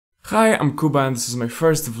Hi, I'm Kuba and this is my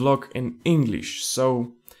first vlog in English,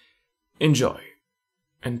 so enjoy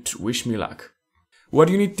and wish me luck. What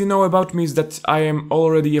you need to know about me is that I am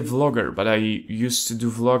already a vlogger, but I used to do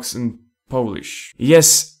vlogs in Polish.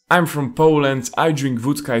 Yes, I'm from Poland, I drink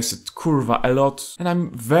vodka, I said kurwa a lot, and I'm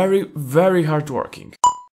very hardworking.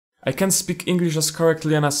 I can't speak English as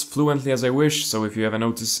correctly and as fluently as I wish, so if you ever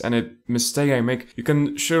notice any mistake I make, you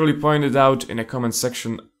can surely point it out in a comment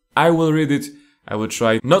section. I will read it. I will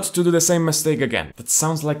try not to do the same mistake again. That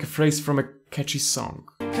sounds like a phrase from a catchy song.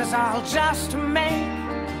 'Cause I'll just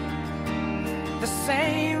make the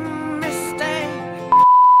same mistake.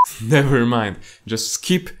 Never mind, just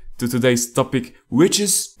skip to today's topic, which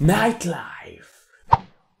is nightlife.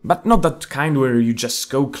 But not that kind where you just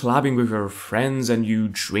go clubbing with your friends and you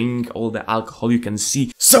drink all the alcohol you can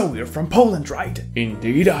see. So you're from Poland, right?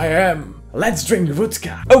 Indeed I am. Let's drink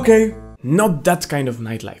vodka. Okay. Not that kind of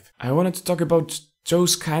nightlife. I wanted to talk about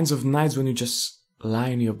those kinds of nights when you just lie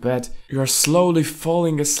in your bed, you are slowly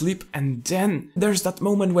falling asleep, and then there's that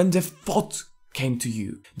moment when the thought came to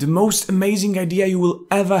you. The most amazing idea you will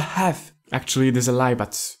ever have. Actually, it is a lie,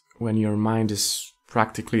 but when your mind is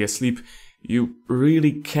practically asleep, you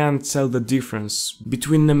really can't tell the difference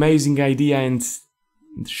between an amazing idea and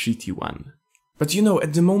the shitty one. But you know,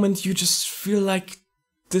 at the moment you just feel like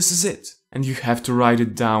this is it, and you have to write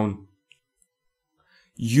it down.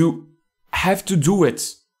 You have to do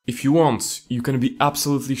it. If you want, you can be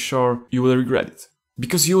absolutely sure you will regret it.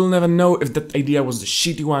 Because you will never know if that idea was the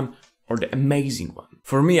shitty one or the amazing one.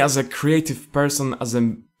 For me, as a creative person, as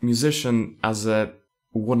a musician, as a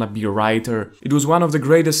wannabe writer, it was one of the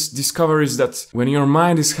greatest discoveries that when your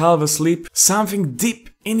mind is half asleep, something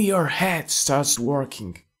deep in your head starts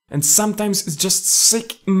working. And sometimes it's just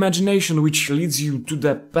sick imagination which leads you to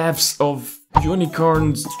the paths of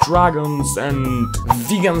unicorns, dragons and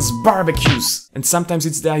vegans barbecues. And sometimes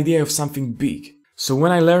it's the idea of something big. So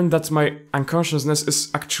when I learned that my unconsciousness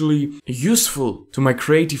is actually useful to my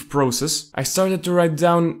creative process, I started to write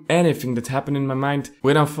down anything that happened in my mind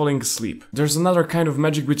when I'm falling asleep. There's another kind of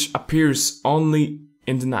magic which appears only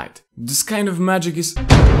in the night. This kind of magic is...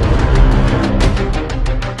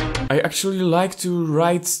 I actually like to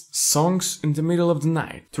write songs in the middle of the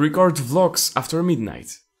night, to record vlogs after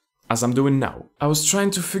midnight, as I'm doing now. I was trying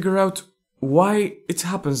to figure out why it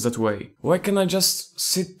happens that way. Why can't I just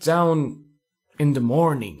sit down in the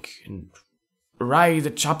morning and write a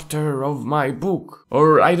chapter of my book?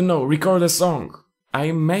 Or, I don't know, record a song?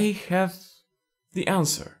 I may have the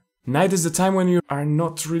answer. Night is the time when you are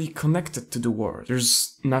not really connected to the world.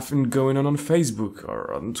 There's nothing going on Facebook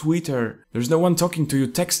or on Twitter. There's no one talking to you,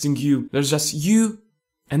 texting you. There's just you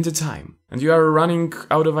and the time. And you are running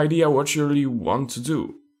out of idea what you really want to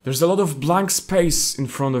do. There's a lot of blank space in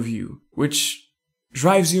front of you, which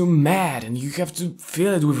drives you mad, and you have to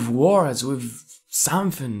fill it with words, with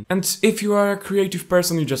something. And if you are a creative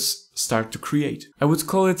person, you just start to create. I would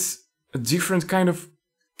call it a different kind of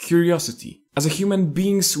curiosity. As a human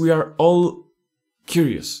beings, we are all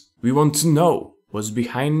curious. We want to know what's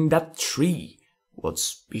behind that tree,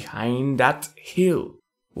 what's behind that hill,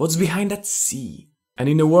 what's behind that sea. And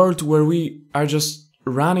in a world where we are just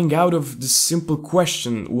running out of the simple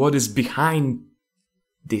question, what is behind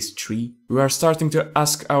this tree, we are starting to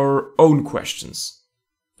ask our own questions.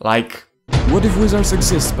 Like, what if wizards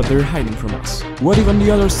exist but they're hiding from us? What if on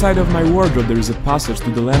the other side of my wardrobe there is a passage to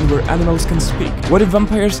the land where animals can speak? What if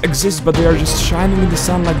vampires exist but they are just shining in the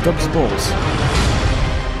sun like dog's balls?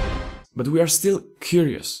 But we are still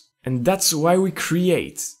curious, and that's why we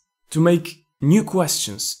create, to make new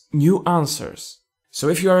questions, new answers. So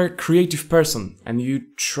if you are a creative person and you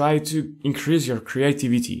try to increase your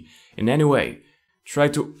creativity in any way, try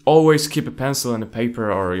to always keep a pencil and a paper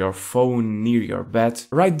or your phone near your bed.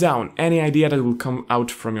 Write down any idea that will come out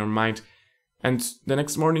from your mind, and the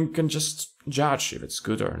next morning you can just judge if it's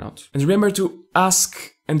good or not. And remember to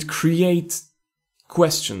ask and create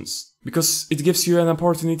questions, because it gives you an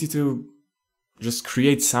opportunity to just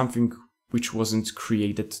create something which wasn't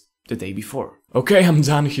created the day before. Okay, I'm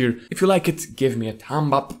done here. If you like it, give me a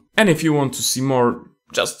thumb up. And if you want to see more,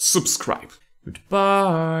 just subscribe.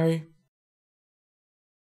 Goodbye.